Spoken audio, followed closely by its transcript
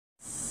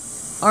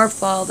Our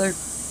Father,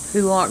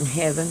 who art in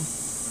heaven,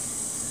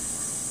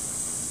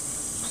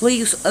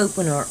 please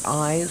open our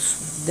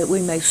eyes that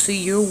we may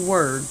see your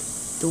word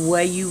the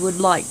way you would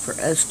like for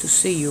us to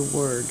see your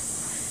word.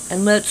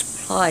 And let's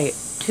apply it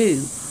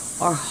to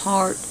our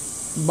heart,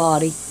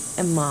 body,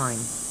 and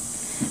mind.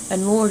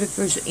 And Lord, if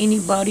there's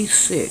anybody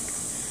sick,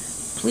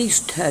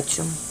 please touch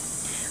them,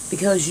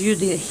 because you're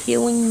the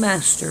healing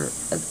master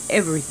of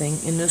everything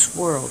in this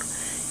world.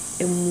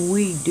 And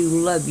we do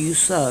love you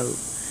so.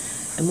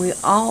 And we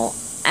all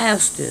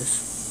ask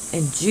this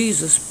in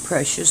Jesus'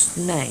 precious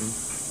name.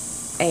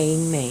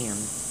 Amen.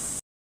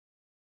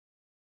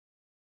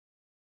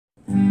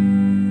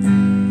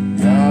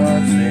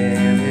 God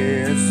sent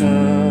his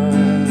son.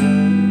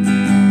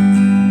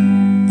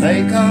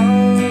 They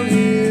called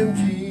him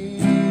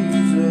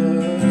Jesus.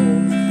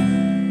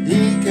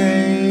 He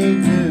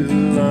came to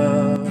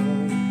love.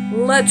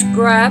 Let's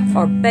grab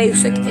our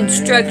basic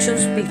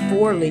instructions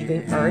before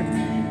leaving Earth,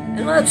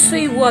 and let's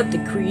see what the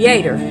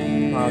Creator,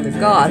 Father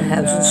God,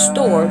 has in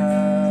store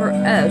for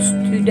us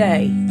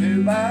today.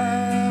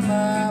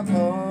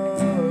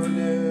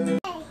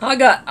 I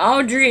got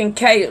Audrey and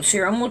Cadence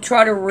here. I'm going to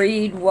try to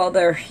read while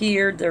they're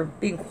here. They're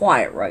being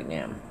quiet right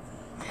now.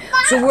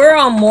 So we're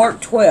on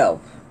Mark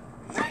 12.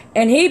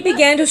 And he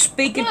began to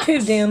speak unto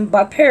them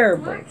by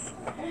parables.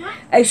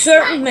 A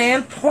certain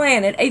man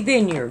planted a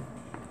vineyard,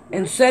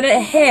 and set a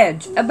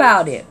hedge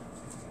about it,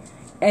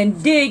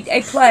 and digged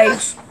a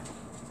place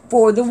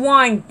for the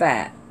wine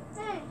fat,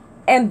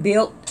 and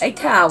built a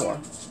tower,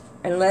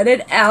 and let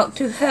it out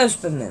to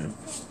husbandmen,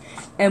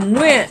 and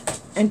went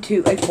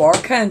into a far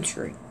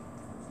country.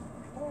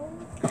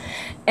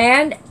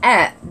 And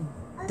at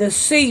the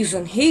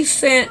season he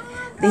sent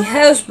the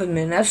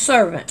husbandman a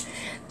servant,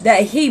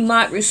 that he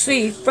might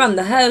receive from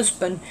the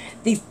husband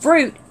the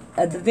fruit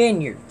of the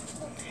vineyard.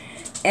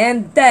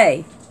 And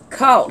they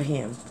caught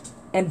him,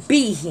 and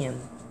beat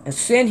him, and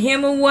sent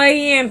him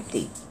away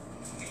empty.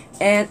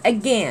 And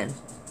again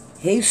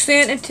he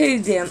sent unto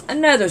them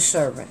another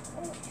servant,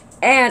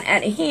 and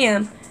at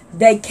him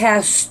they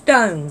cast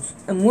stones,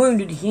 and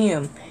wounded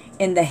him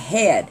in the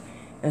head,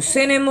 and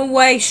sent him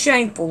away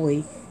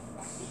shamefully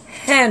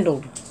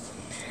handled.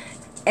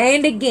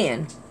 And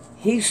again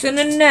he sent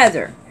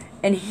another,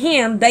 and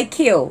him they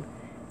killed,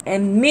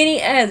 and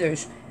many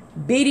others,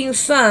 beating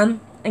some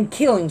and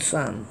killing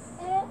some.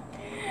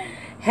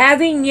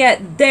 Having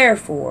yet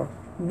therefore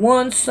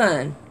one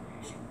son,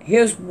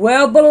 his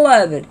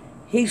well-beloved,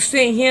 he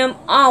sent him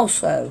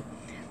also,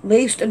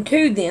 least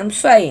unto them,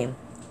 saying,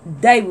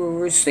 They will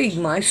receive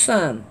my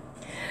son.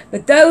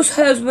 But those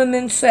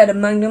husbandmen said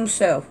among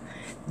themselves,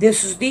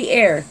 This is the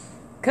heir,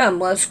 come,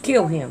 let's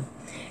kill him,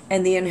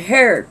 and the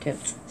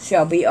inheritance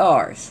shall be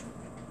ours.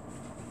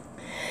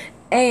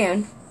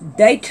 And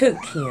they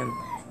took him,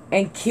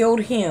 and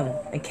killed him,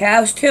 and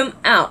cast him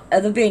out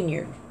of the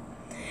vineyard.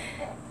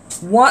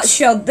 What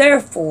shall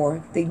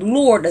therefore the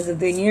Lord of the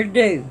vineyard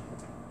do?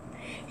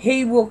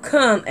 He will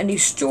come and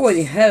destroy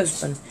the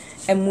husband,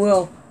 and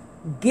will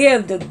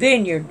give the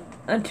vineyard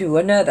unto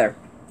another.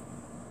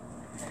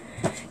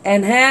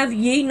 And have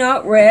ye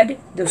not read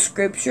the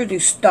scripture, the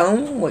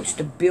stone which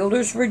the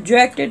builders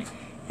rejected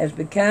has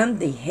become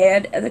the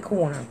head of the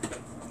corner?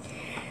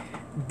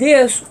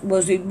 This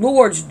was the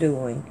Lord's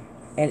doing,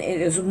 and it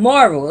is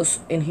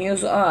marvelous in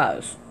his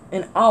eyes,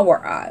 in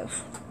our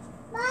eyes.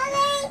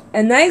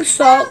 And they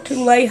sought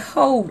to lay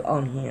hold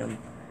on him,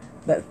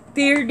 but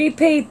feared the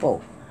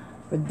people,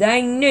 for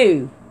they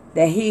knew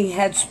that he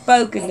had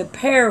spoken the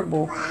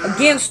parable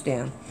against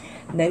them.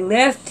 And they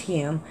left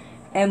him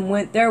and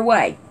went their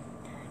way.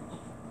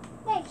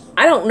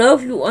 I don't know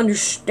if you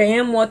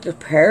understand what the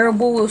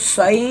parable is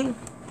saying,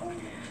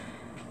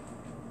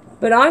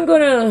 but I'm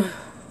gonna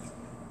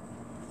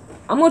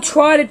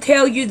try to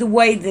tell you the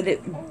way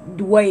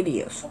it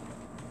is.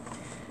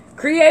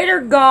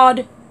 Creator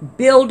God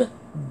built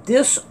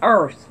this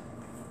earth.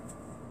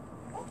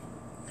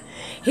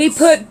 He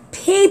put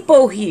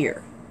people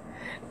here.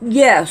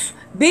 Yes,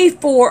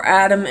 before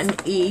Adam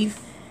and Eve,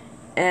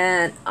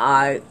 and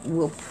I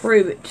will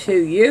prove it to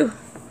you.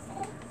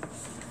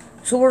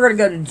 So we're going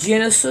to go to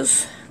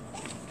Genesis,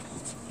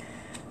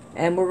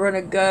 and we're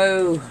going to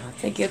go, I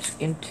think it's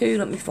in 2,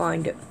 let me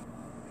find it.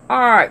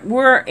 Alright,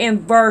 we're in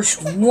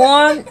verse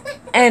 1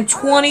 and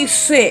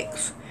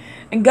 26.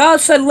 And God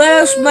said,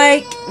 Let us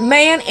make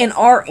man in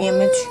our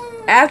image,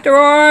 after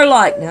our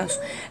likeness,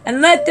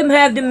 and let them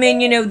have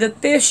dominion over the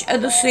fish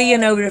of the sea,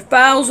 and over the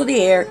fowls of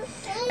the air,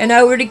 and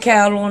over the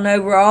cattle, and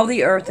over all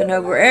the earth, and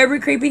over every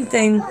creeping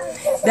thing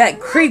that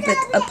creepeth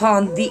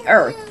upon the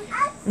earth.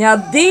 Now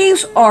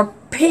these are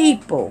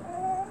people.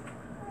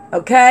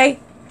 Okay?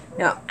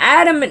 Now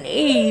Adam and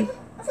Eve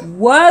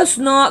was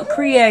not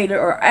created,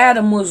 or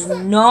Adam was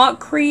not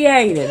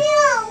created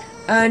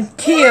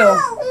until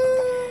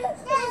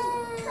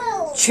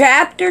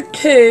chapter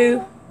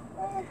 2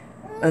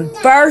 and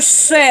verse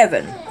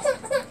 7.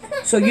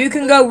 So you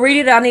can go read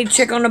it. I need to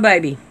check on the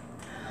baby.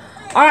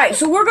 Alright,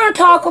 so we're going to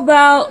talk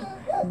about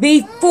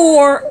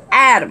before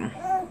Adam.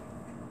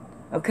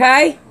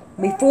 Okay?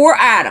 Before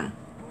Adam.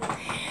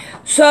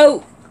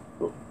 So,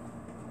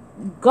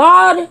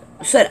 God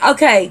said,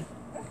 okay,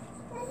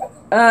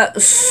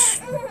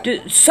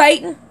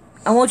 Satan,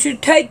 I want you to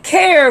take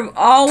care of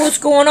all what's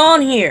going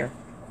on here.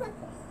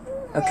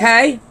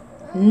 Okay?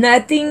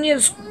 Nothing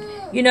is,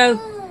 you know,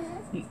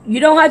 you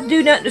don't have to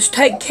do nothing. Just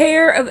take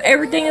care of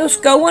everything that's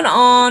going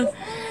on.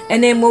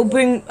 And then we'll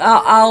bring,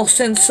 I'll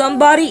send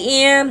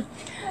somebody in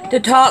to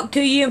talk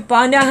to you and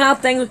find out how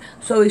things.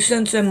 So he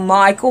sends in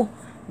Michael,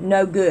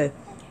 no good.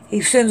 He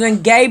sends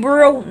in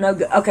Gabriel, no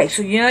good. Okay,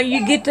 so you know,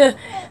 you get to,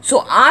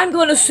 so I'm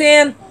going to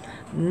send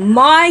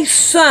my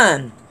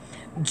son,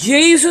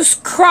 Jesus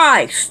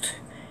Christ.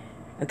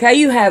 Okay,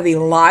 you have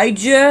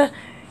Elijah,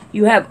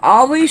 you have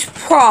all these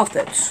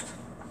prophets.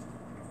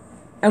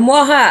 And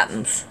what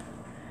happens?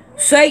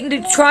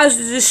 Satan tries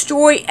to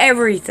destroy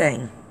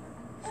everything.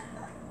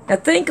 Now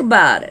think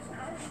about it.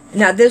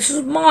 Now this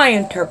is my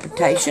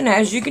interpretation,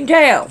 as you can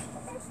tell.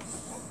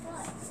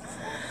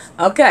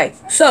 Okay,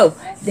 so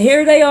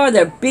here they are.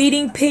 They're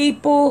beating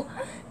people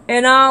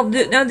and all.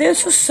 Now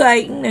this is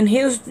Satan and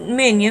his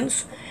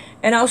minions,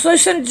 and also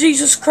sent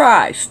Jesus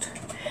Christ.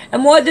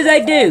 And what do?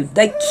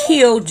 They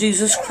killed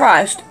Jesus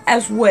Christ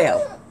as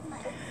well.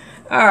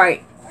 All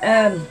right.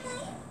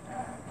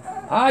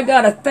 I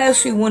got a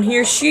fussy one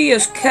here. She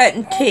is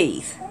cutting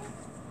teeth.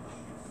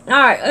 All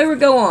right, let me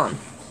go on.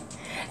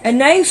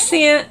 And they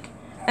sent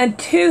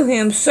unto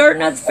him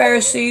certain of the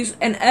Pharisees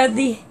and of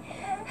the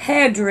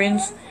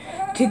Hadrians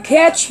to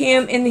catch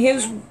him in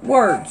his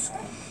words.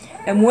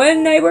 And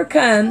when they were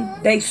come,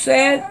 they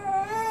said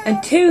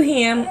unto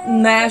him,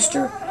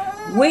 Master,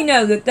 we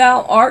know that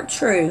thou art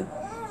true,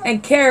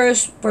 and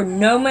carest for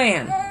no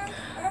man,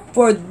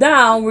 for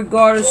thou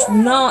regardest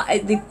not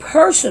the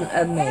person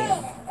of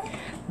man,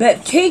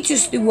 but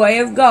teachest the way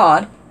of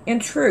God in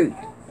truth.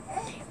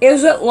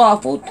 Is it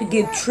lawful to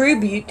give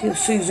tribute to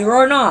Caesar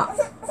or not?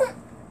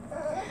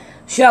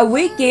 Shall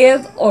we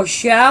give, or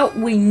shall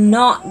we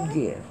not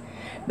give?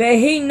 But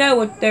he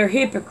knoweth their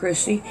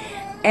hypocrisy,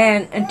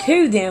 and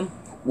unto them,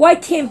 Why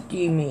tempt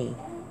ye me?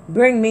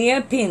 Bring me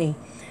a penny,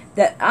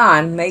 that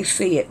I may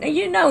see it. Now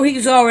you know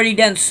he's already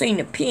done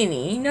seen a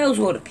penny. He knows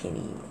what a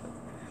penny is.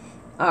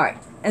 Alright,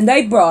 and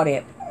they brought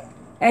it.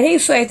 And he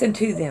saith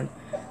unto them,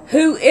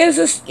 Who is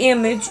this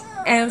image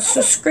and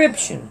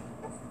subscription?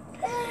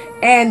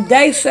 And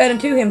they said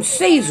unto him,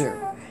 Caesar.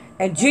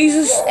 And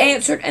Jesus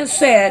answered and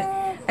said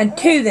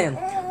unto them,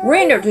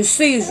 Render to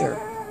Caesar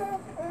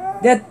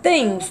the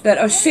things that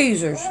are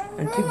Caesar's,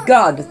 and to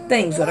God the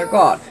things that are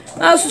God.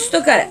 Now let's just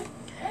look at it.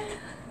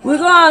 We're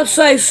going to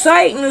say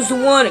Satan is the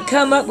one that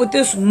come up with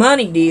this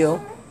money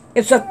deal.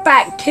 It's a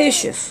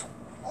factitious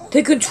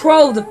to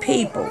control the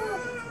people.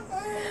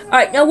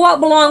 Alright, now what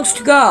belongs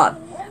to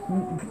God?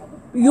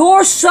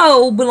 Your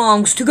soul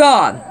belongs to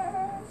God.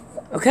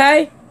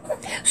 Okay?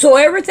 So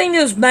everything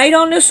that is made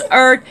on this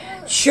earth,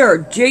 sure,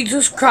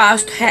 Jesus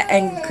Christ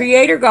and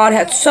Creator God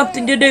had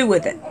something to do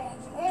with it.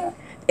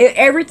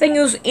 Everything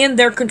is in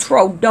their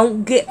control.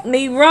 Don't get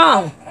me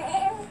wrong.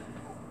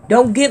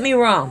 Don't get me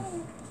wrong.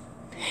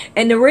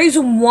 And the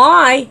reason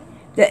why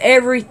that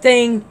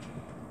everything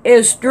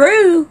is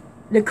through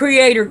the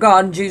Creator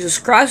God and Jesus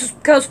Christ is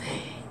because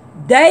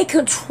they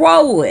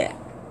control it.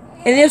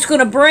 And it's going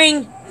to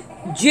bring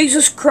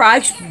Jesus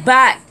Christ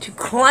back to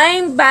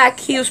claim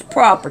back his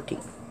property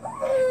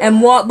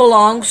and what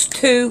belongs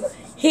to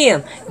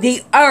him,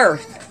 the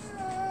earth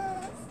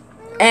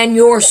and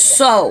your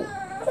soul.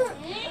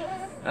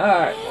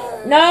 Alright.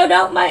 No,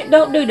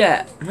 don't do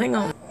that. Hang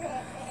on.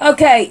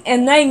 Okay,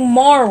 and they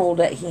marveled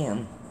at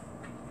him.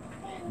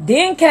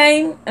 Then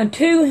came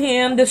unto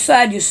him the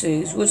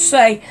Sadducees, which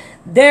say,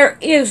 There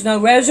is no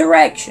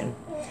resurrection.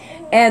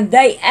 And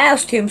they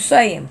asked him,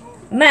 saying,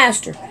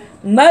 Master,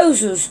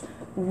 Moses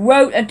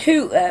wrote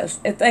unto us,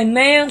 If a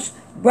man's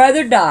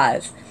brother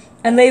dies,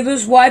 and leave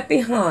his wife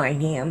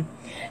behind him,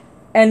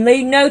 and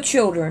leave no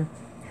children,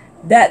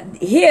 that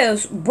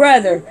his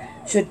brother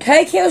should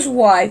take his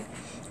wife,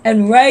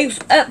 and raise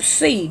up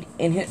seed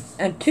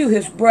unto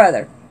his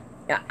brother.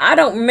 Now, I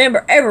don't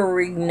remember ever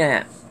reading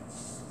that.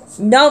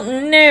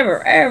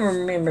 Never ever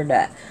remember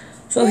that.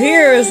 So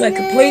here is a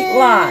complete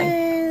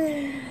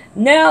lie.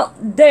 Now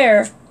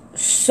there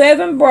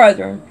 7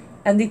 brethren,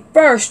 and the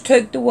first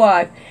took the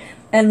wife,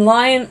 and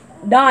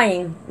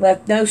dying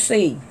left no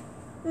seed.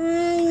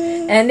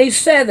 And these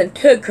 7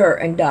 took her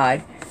and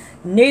died,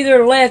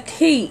 neither left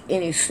he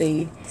any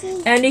seed.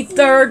 And the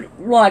third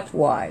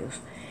likewise.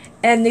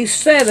 And the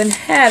 7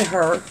 had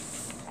her,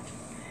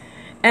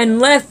 and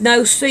left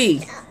no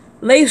seed.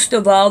 Least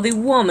of all the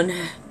woman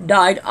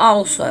died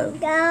also.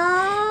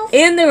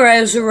 In the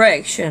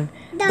resurrection,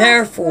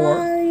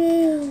 therefore,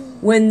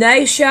 when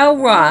they shall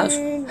rise,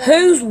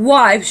 whose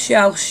wife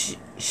shall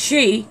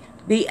she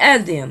be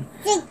of them?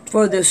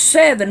 For the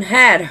 7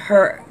 had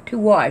her to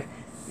wife.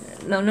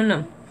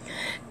 No.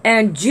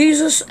 And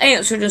Jesus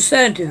answered and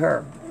said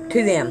to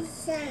them,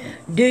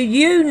 Do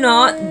you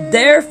not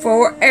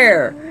therefore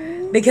err,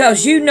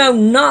 because you know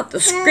not the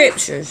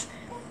Scriptures,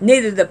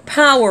 neither the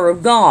power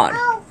of God?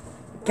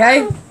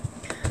 Okay?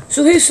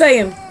 So he's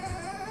saying,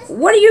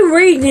 what are you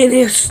reading in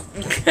this?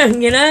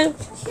 You know?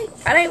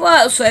 That ain't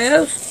what it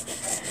says.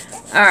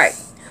 Alright.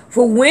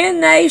 For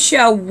when they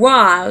shall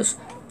rise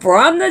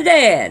from the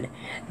dead,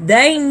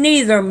 they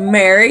neither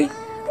marry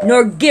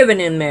nor given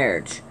in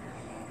marriage,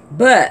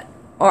 but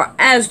are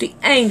as the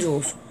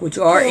angels which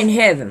are in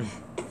heaven.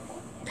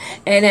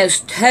 And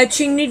as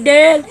touching the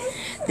dead,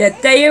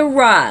 that they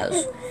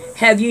arise,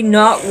 have you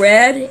not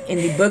read in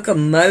the book of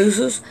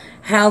Moses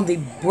how the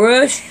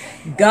bush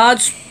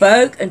God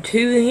spoke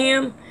unto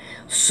him,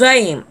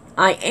 saying,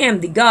 I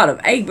am the God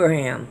of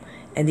Abraham,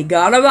 and the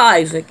God of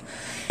Isaac,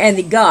 and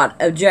the God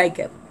of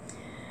Jacob.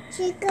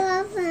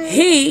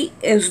 He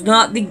is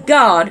not the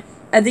God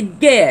of the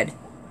dead,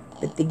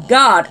 but the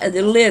God of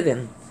the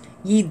living.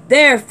 Ye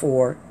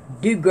therefore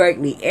do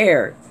greatly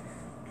err.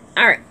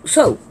 Alright,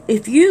 so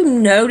if you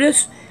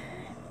notice,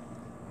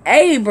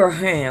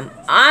 Abraham,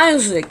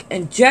 Isaac,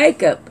 and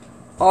Jacob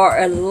are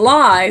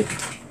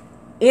alive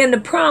in the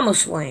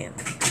promised land,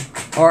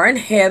 or in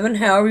heaven,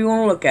 however you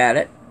want to look at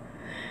it.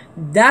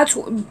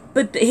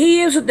 But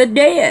he isn't the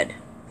dead.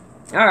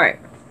 Alright.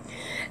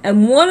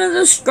 And one of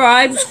the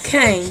scribes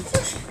came,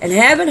 and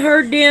having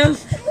heard them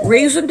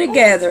reason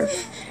together,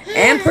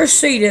 and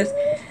perceived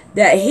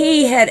that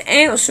he had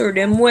answered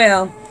them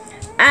well,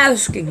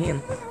 asking him,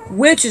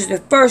 which is the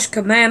first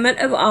commandment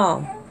of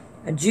all?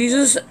 And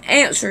Jesus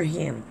answered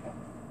him,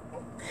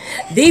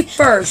 the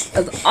first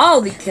of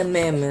all the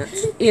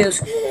commandments is,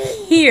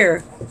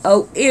 Hear,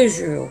 O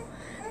Israel,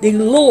 the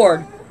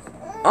Lord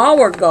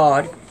our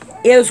God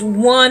is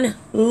one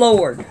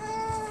Lord.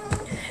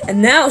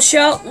 And thou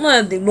shalt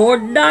love the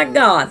Lord thy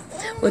God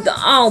with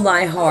all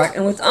thy heart,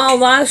 and with all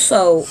thy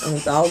soul, and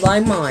with all thy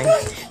mind,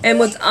 and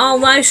with all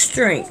thy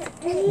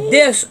strength.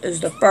 This is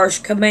the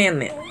first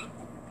commandment.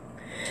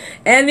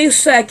 And the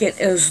second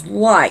is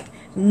like,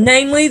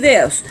 namely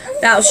this,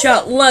 thou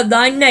shalt love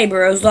thy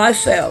neighbor as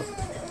thyself.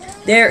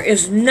 There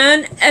is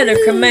none other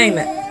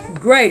commandment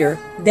greater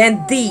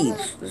than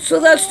these. So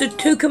that's the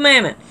two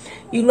commandments.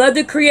 You love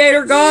the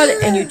Creator God,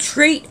 and you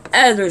treat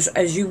others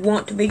as you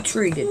want to be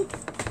treated.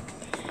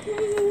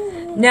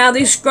 Now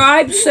the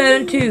scribe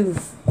said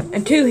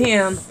unto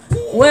him,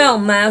 Well,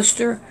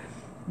 master,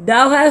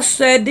 thou hast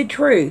said the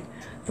truth,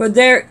 for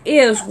there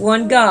is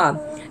one God,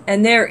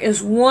 and there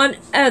is one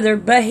other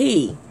but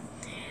He,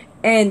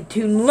 and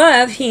to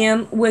love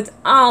Him with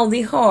all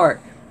the heart,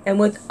 and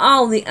with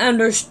all the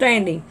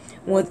understanding,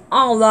 and with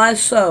all thy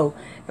soul,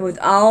 and with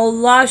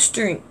all thy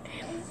strength,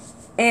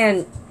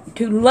 and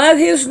to love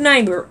his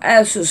neighbor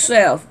as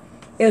himself,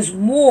 is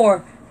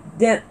more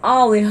than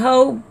all the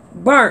whole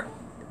burnt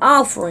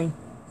offering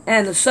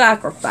and the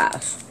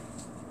sacrifice.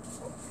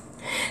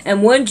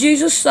 And when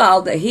Jesus saw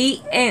that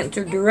he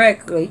answered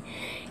directly,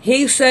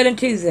 he said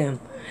unto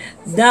them,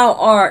 Thou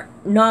art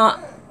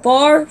not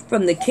far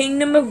from the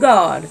kingdom of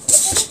God.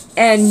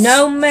 And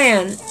no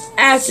man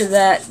after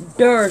that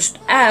durst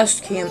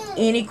ask him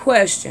any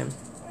question.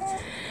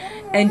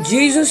 And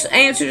Jesus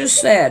answered and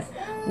said,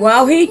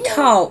 while he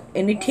taught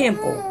in the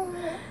temple,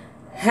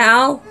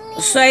 How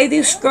say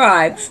the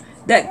scribes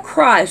that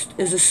Christ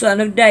is the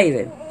son of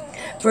David?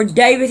 For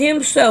David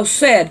himself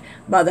said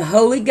by the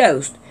Holy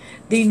Ghost,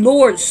 The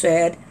Lord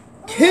said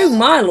to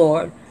my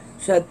Lord,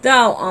 Sit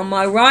thou on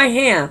my right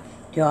hand,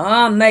 till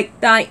I make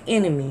thy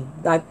enemy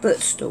thy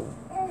footstool.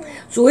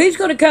 So he's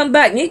going to come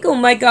back, and he's going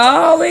to make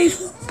all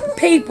these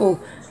people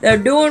that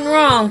are doing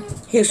wrong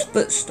his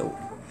footstool.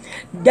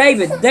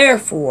 David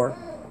therefore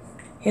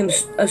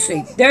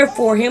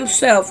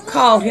himself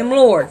called him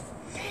Lord,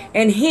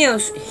 and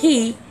hence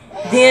he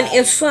then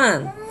is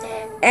son,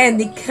 and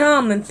the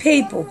common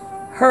people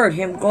heard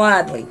him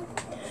gladly.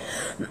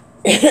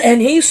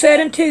 And he said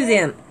unto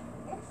them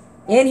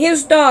in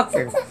his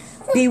doctrine,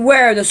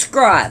 Beware the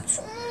scribes,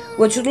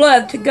 which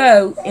love to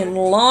go in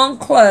long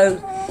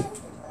clothes,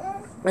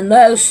 and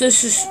those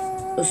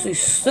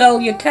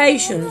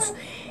salutations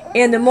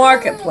in the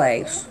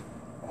marketplace,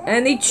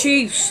 and the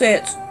chief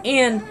sits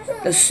in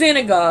the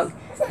synagogue,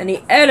 and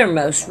the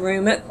uttermost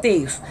room at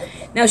feasts.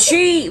 Now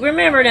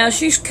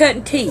she's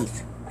cutting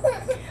teeth,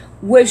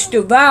 which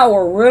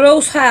devour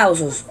widows'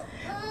 houses,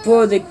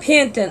 for the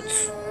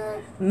penitents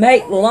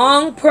make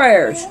long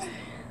prayers.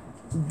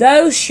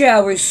 Those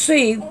shall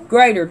receive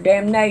greater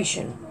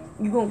damnation.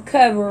 You're going to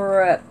cover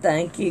her up.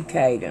 Thank you,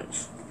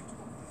 Cadence.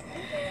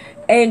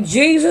 And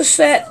Jesus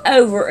sat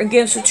over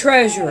against the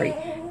treasury,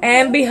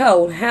 and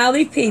behold, how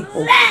the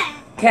people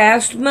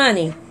cast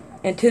money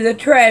into the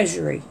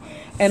treasury,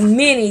 and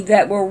many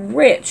that were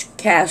rich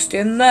cast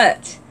in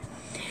much.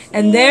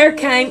 And there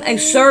came a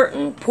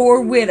certain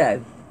poor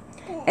widow,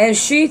 and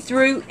she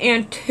threw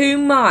in 2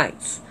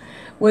 mites,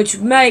 which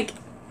make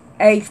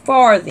a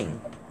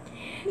farthing.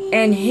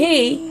 And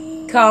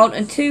he called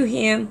unto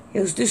him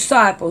his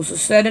disciples, and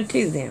said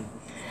unto them,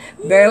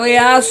 Verily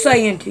I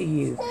say unto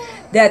you,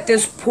 that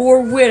this poor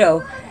widow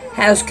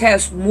has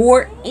cast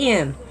more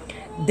in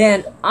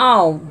than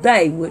all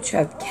they which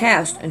have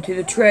cast into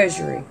the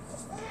treasury.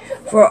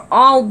 For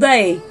all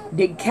they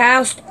did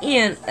cast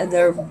in of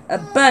their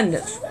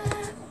abundance,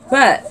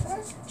 but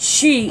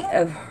she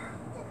of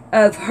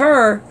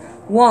her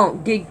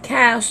want did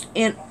cast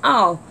in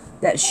all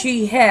that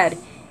she had,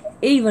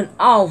 even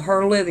all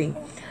her living.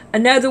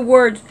 In other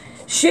words,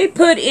 she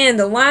put in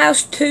the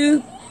last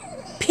 2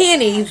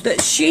 pennies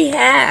that she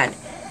had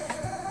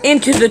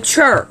into the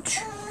church.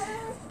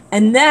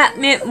 And that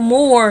meant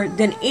more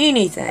than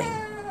anything.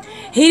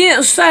 He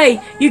didn't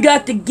say you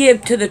got to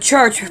give to the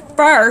church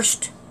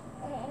first.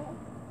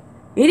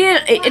 It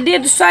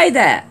didn't say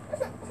that.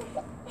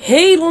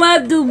 He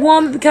loved the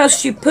woman because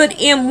she put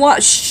in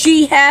what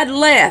she had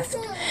left,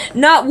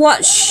 not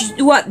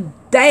what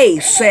they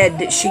said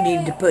that she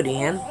needed to put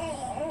in.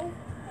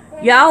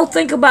 Y'all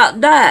think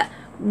about that.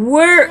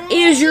 Where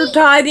is your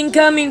tithing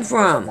coming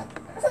from?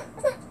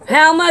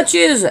 How much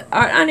is it?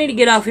 All right, I need to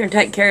get off here and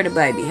take care of the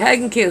baby. Hug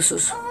and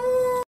kisses.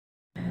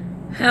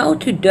 How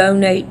to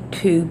donate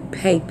to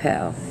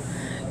PayPal.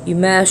 You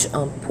mash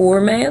on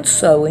Poor Man's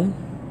Sewing,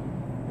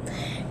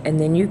 and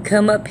then you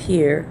come up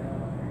here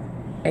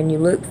and you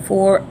look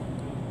for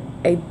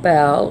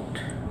About,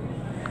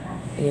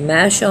 and you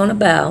mash on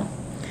About,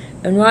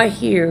 and right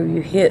here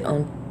you hit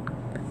on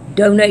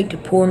Donate to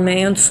Poor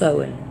Man's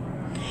Sewing.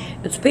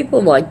 It's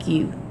people like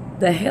you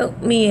that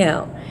help me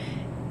out,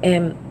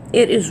 and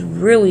it is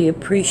really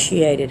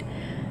appreciated.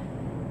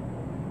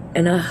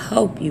 And I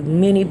hope you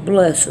many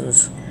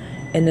blessings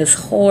in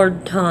this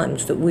hard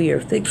times that we are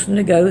fixing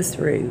to go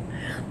through.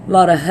 A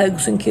lot of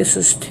hugs and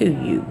kisses to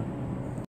you.